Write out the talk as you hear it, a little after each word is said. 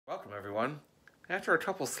Welcome everyone. After a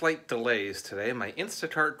couple slight delays today, my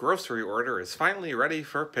Instacart grocery order is finally ready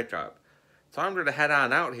for pickup. So I'm going to head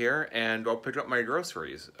on out here and go pick up my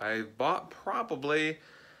groceries. I bought probably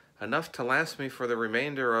enough to last me for the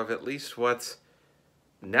remainder of at least what's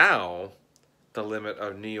now the limit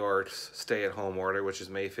of New York's stay-at-home order, which is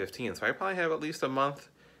May 15th. So I probably have at least a month,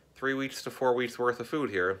 3 weeks to 4 weeks worth of food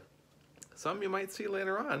here. Some you might see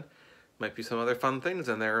later on. Might be some other fun things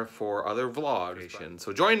in there for other vlogs.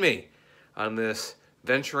 So join me on this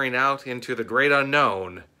venturing out into the great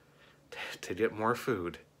unknown to get more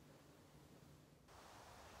food.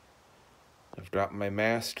 I've got my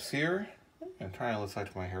masks here. It kind of looks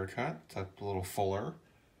like my haircut. It's a little fuller.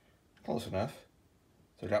 Close enough.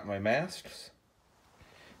 So I've got my masks.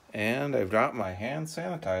 And I've got my hand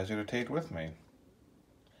sanitizer to take with me.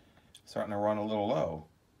 Starting to run a little low.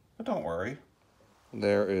 But don't worry.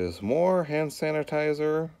 There is more hand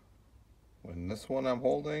sanitizer when this one I'm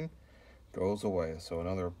holding goes away. So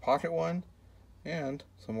another pocket one and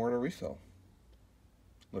some more to refill.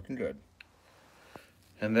 Looking good.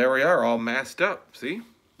 And there we are, all masked up. See?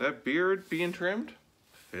 That beard being trimmed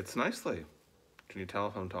fits nicely. Can you tell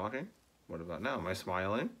if I'm talking? What about now? Am I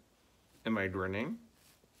smiling? Am I grinning?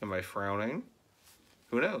 Am I frowning?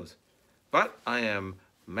 Who knows? But I am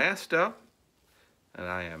masked up and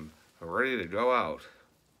I am ready to go out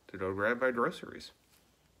to go grab my groceries.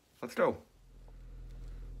 Let's go.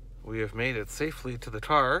 We have made it safely to the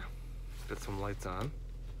car. Get some lights on.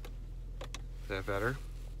 Is that better?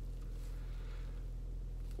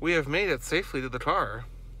 We have made it safely to the car,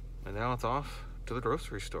 and now it's off to the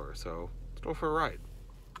grocery store, so let's go for a ride.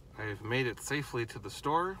 I have made it safely to the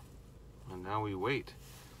store, and now we wait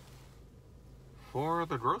for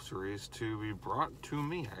the groceries to be brought to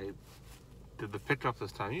me. I did the pickup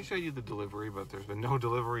this time. Usually I do the delivery, but there's been no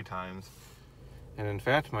delivery times. And in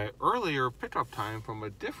fact, my earlier pickup time from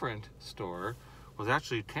a different store was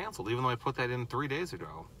actually canceled, even though I put that in 3 days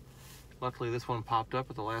ago. Luckily, this one popped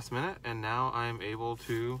up at the last minute, and now I'm able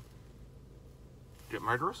to get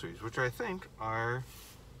my groceries, which I think are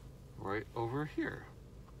right over here.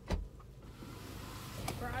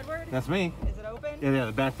 Bradward? That's me. Is it open? Yeah,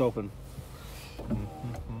 the back's open.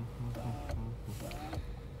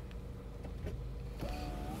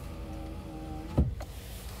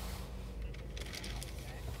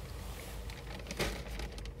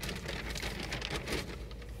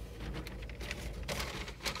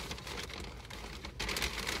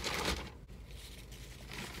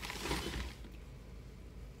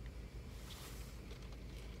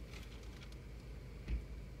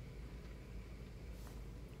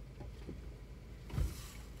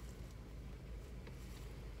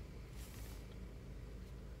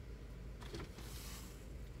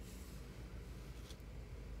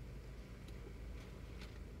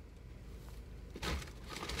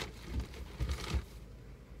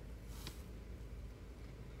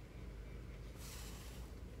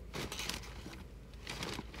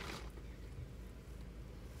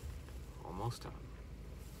 Almost done.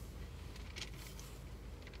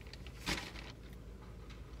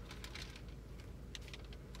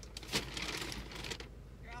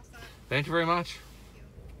 You're all set. Thank you very much.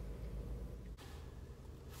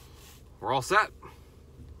 We're all set.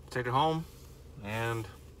 Take it home, and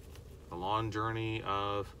the long journey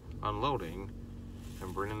of unloading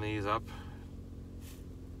and bringing these up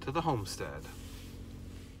to the homestead.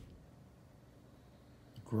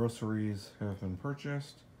 Groceries have been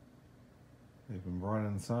purchased. They've been brought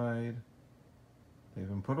inside, they've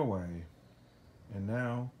been put away, and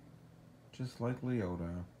now, just like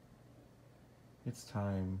Leota, it's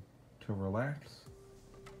time to relax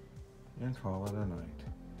and call it a night.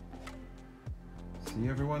 See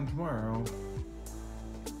everyone tomorrow.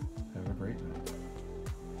 Have a great night.